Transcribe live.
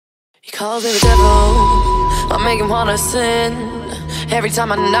Calls me the devil, I make him wanna sin. Every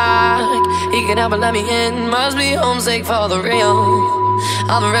time I knock, he can help but let me in. Must be homesick for the real,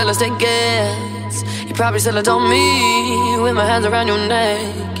 I'm the realest it gets. You probably still adore me, with my hands around your neck.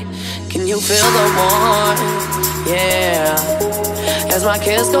 Can you feel the warmth? Yeah. As my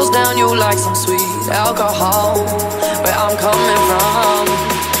kiss goes down, you like some sweet alcohol. Where I'm coming from,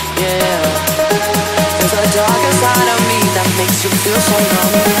 yeah. There's a darker side of me that makes you feel so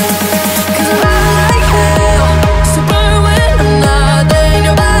numb. 'Cause I'm high like hell, so burn when I'm not there.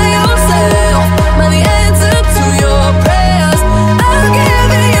 You're by yourself, am I the answer to your prayers? I'll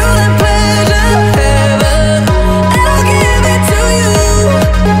give you that pleasure, heaven, and I'll give it to you,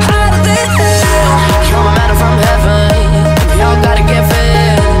 harder than hell. You're my manna from heaven, we all gotta get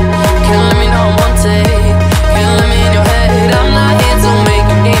fed. Can't let me know I'm one take, can't let me in your head. I'm not here to make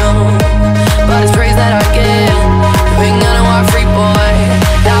you kneel, but it's praise that I get. You ain't gonna walk free, boy.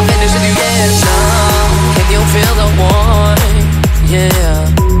 Now I'll finish with you, yes. Can you feel the warmth?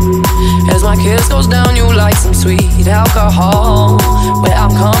 Yeah. As my kiss goes down, you like some sweet alcohol. Where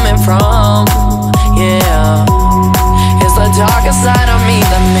I'm coming from, yeah. It's the darker side of me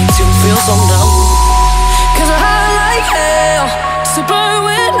that makes you feel so numb. 'Cause I'm high like hell, so burn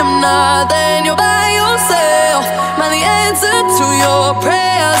when I'm not. Then you're by yourself, am I the answer to your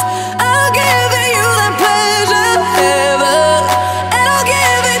prayers?